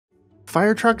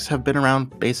Fire trucks have been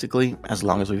around basically as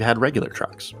long as we've had regular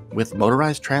trucks, with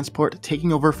motorized transport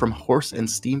taking over from horse and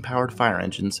steam-powered fire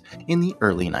engines in the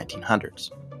early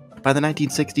 1900s. By the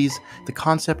 1960s, the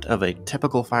concept of a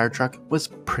typical fire truck was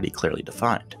pretty clearly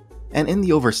defined. And in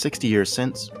the over 60 years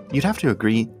since, you'd have to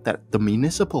agree that the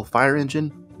municipal fire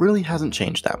engine really hasn't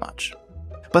changed that much.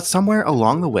 But somewhere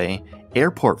along the way,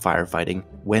 airport firefighting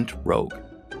went rogue,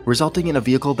 resulting in a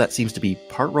vehicle that seems to be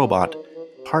part robot,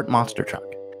 part monster truck.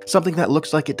 Something that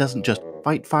looks like it doesn't just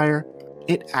fight fire,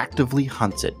 it actively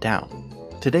hunts it down.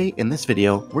 Today in this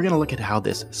video, we're going to look at how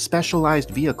this specialized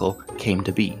vehicle came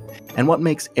to be, and what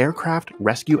makes aircraft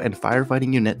rescue and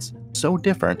firefighting units so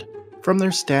different from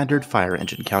their standard fire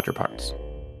engine counterparts.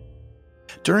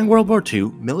 During World War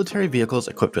II, military vehicles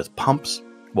equipped with pumps,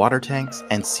 water tanks,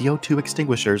 and CO2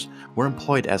 extinguishers were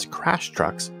employed as crash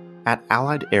trucks at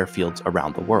Allied airfields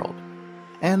around the world,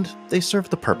 and they served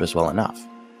the purpose well enough.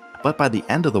 But by the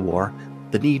end of the war,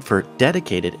 the need for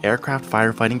dedicated aircraft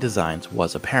firefighting designs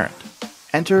was apparent.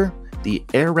 Enter the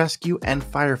Air Rescue and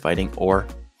Firefighting, or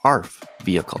ARFF,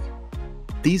 vehicle.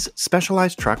 These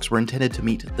specialized trucks were intended to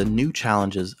meet the new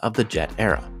challenges of the jet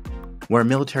era, where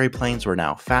military planes were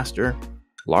now faster,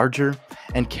 larger,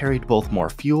 and carried both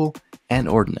more fuel and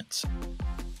ordnance.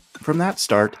 From that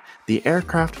start, the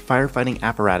aircraft firefighting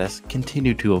apparatus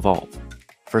continued to evolve.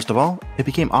 First of all, it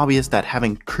became obvious that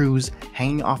having crews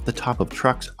hanging off the top of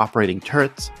trucks operating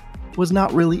turrets was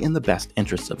not really in the best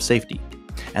interests of safety,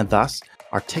 and thus,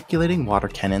 articulating water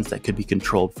cannons that could be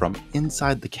controlled from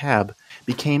inside the cab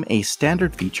became a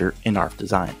standard feature in ARFF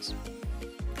designs.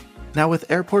 Now,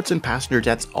 with airports and passenger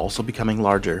jets also becoming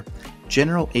larger,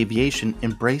 general aviation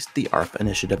embraced the ARFF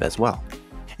initiative as well.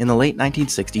 In the late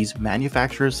 1960s,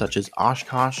 manufacturers such as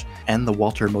Oshkosh and the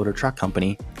Walter Motor Truck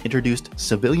Company introduced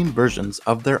civilian versions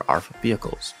of their ARFF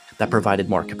vehicles that provided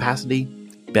more capacity,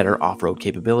 better off-road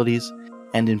capabilities,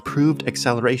 and improved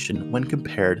acceleration when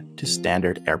compared to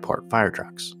standard airport fire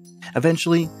trucks.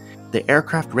 Eventually, the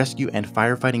Aircraft Rescue and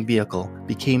Firefighting vehicle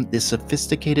became the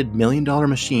sophisticated million-dollar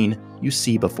machine you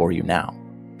see before you now,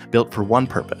 built for one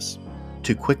purpose: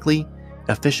 to quickly,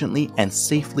 efficiently, and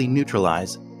safely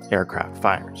neutralize aircraft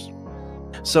fires.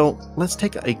 So let's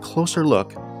take a closer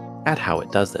look at how it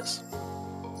does this.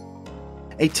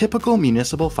 A typical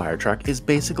municipal fire truck is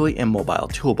basically a mobile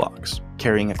toolbox,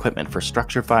 carrying equipment for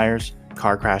structure fires,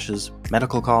 car crashes,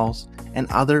 medical calls, and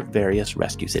other various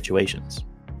rescue situations.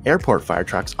 Airport fire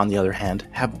trucks, on the other hand,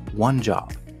 have one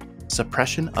job: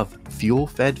 suppression of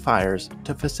fuel-fed fires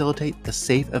to facilitate the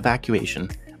safe evacuation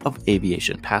of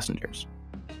aviation passengers.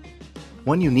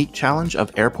 One unique challenge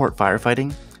of airport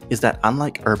firefighting is that,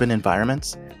 unlike urban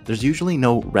environments, there's usually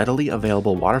no readily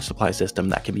available water supply system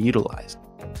that can be utilized.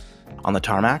 On the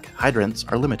tarmac, hydrants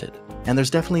are limited, and there's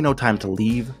definitely no time to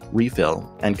leave,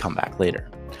 refill, and come back later.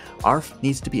 ARFF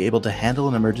needs to be able to handle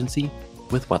an emergency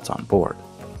with what's on board.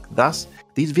 Thus,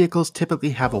 these vehicles typically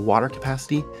have a water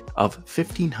capacity of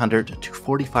 1,500 to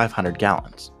 4,500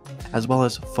 gallons, as well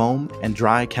as foam and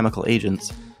dry chemical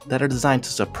agents that are designed to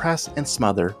suppress and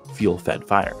smother fuel-fed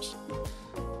fires.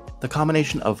 The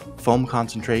combination of foam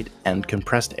concentrate and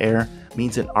compressed air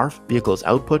means an ARFF vehicle's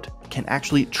output can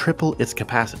actually triple its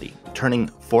capacity, turning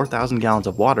 4,000 gallons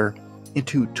of water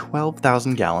into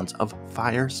 12,000 gallons of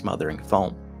fire-smothering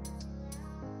foam.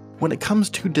 When it comes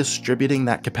to distributing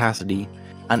that capacity,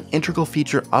 an integral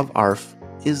feature of ARFF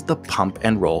is the pump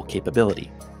and roll capability,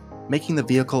 making the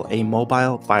vehicle a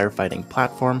mobile firefighting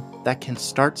platform that can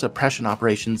start suppression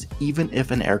operations even if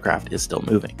an aircraft is still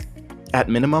moving. At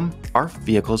minimum, ARFF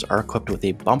vehicles are equipped with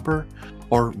a bumper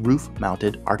or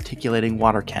roof-mounted articulating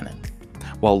water cannon,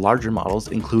 while larger models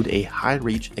include a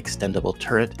high-reach extendable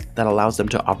turret that allows them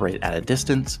to operate at a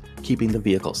distance, keeping the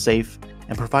vehicle safe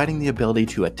and providing the ability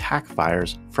to attack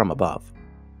fires from above.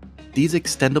 These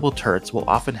extendable turrets will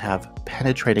often have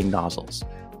penetrating nozzles,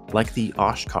 like the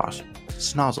Oshkosh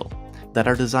snozzle, that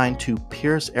are designed to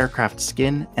pierce aircraft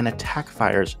skin and attack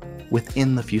fires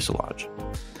within the fuselage,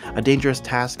 a dangerous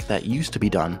task that used to be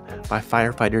done by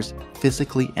firefighters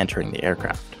physically entering the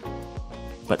aircraft.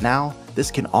 But now, this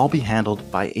can all be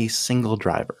handled by a single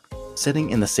driver, sitting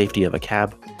in the safety of a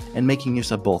cab and making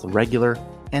use of both regular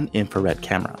and infrared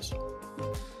cameras.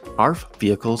 ARFF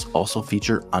vehicles also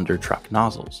feature under-truck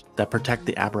nozzles that protect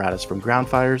the apparatus from ground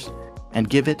fires and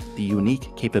give it the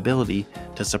unique capability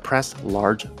to suppress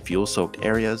large fuel-soaked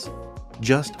areas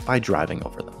just by driving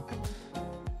over them.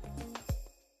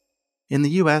 In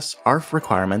the US, ARFF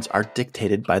requirements are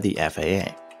dictated by the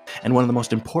FAA, and one of the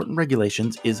most important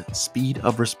regulations is speed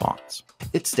of response.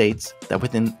 It states that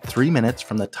within 3 minutes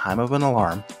from the time of an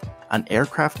alarm, an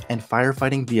aircraft and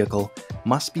firefighting vehicle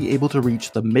must be able to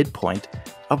reach the midpoint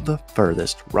of the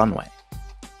furthest runway.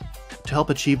 To help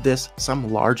achieve this,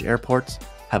 some large airports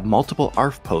have multiple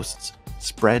ARFF posts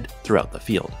spread throughout the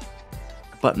field.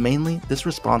 But mainly, this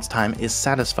response time is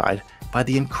satisfied by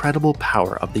the incredible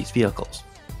power of these vehicles.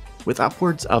 With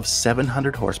upwards of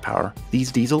 700 horsepower,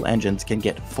 these diesel engines can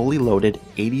get fully loaded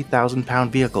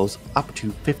 80,000-pound vehicles up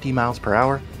to 50 miles per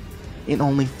hour in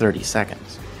only 30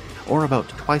 seconds, or about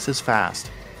twice as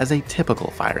fast as a typical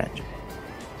fire engine.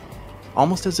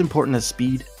 Almost as important as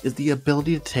speed is the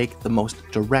ability to take the most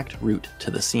direct route to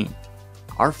the scene.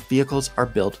 ARFF vehicles are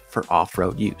built for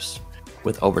off-road use,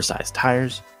 with oversized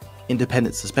tires,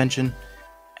 independent suspension,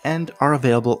 and are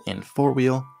available in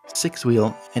 4-wheel,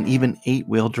 6-wheel, and even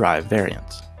 8-wheel drive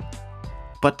variants.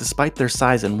 But despite their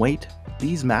size and weight,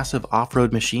 these massive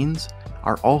off-road machines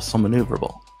are also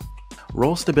maneuverable.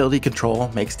 Roll stability control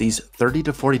makes these 30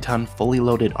 to 40 ton fully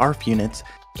loaded ARFF units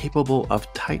capable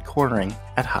of tight cornering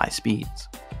at high speeds.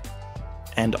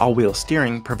 And all-wheel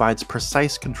steering provides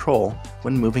precise control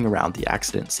when moving around the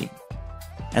accident scene.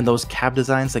 And those cab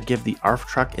designs that give the ARFF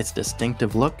truck its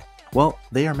distinctive look, well,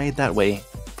 they are made that way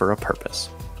for a purpose,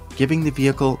 giving the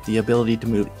vehicle the ability to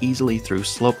move easily through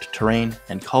sloped terrain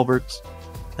and culverts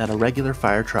that a regular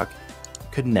fire truck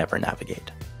could never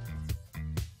navigate.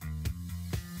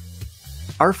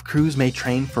 ARFF crews may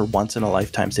train for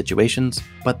once-in-a-lifetime situations,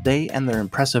 but they and their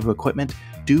impressive equipment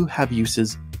do have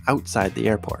uses outside the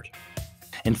airport.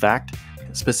 In fact,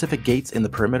 specific gates in the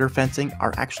perimeter fencing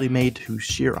are actually made to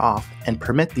shear off and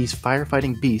permit these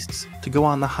firefighting beasts to go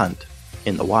on the hunt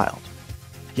in the wild.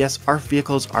 Yes, ARFF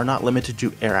vehicles are not limited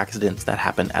to air accidents that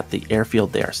happen at the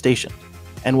airfield they are stationed,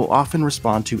 and will often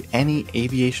respond to any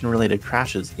aviation-related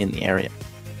crashes in the area.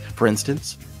 For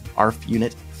instance, ARFF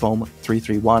Unit Foam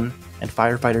 331 and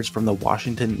firefighters from the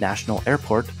Washington National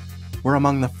Airport were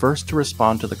among the first to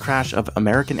respond to the crash of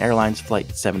American Airlines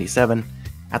Flight 77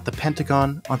 at the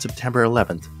Pentagon on September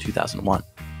 11, 2001.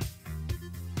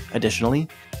 Additionally,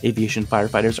 aviation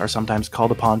firefighters are sometimes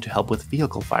called upon to help with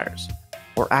vehicle fires,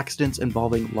 or accidents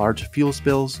involving large fuel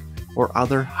spills or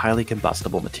other highly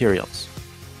combustible materials.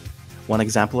 One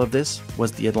example of this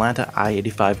was the Atlanta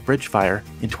I-85 bridge fire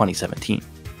in 2017,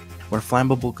 where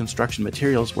flammable construction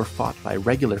materials were fought by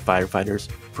regular firefighters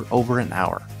for over an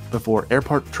hour before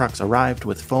airport trucks arrived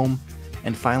with foam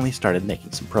and finally started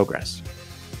making some progress.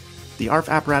 The ARFF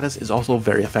apparatus is also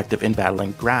very effective in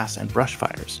battling grass and brush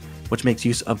fires, which makes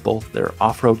use of both their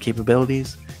off-road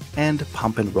capabilities and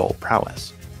pump and roll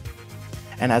prowess.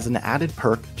 And as an added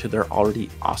perk to their already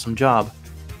awesome job,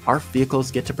 ARFF vehicles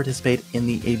get to participate in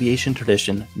the aviation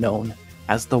tradition known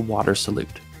as the water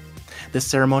salute. This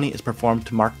ceremony is performed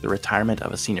to mark the retirement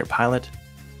of a senior pilot,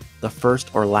 the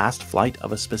first or last flight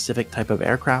of a specific type of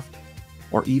aircraft,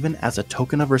 or even as a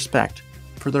token of respect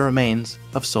for the remains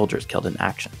of soldiers killed in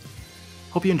action.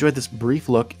 Hope you enjoyed this brief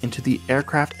look into the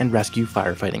aircraft and rescue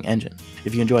firefighting engine.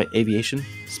 If you enjoy aviation,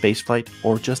 spaceflight,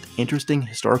 or just interesting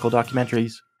historical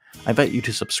documentaries, I invite you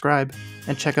to subscribe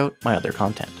and check out my other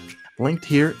content. Linked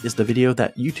here is the video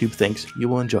that YouTube thinks you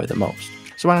will enjoy the most.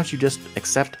 So why don't you just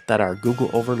accept that our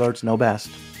Google overlords know best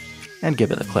and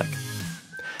give it a click.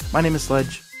 My name is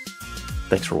Sledge.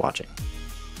 Thanks for watching.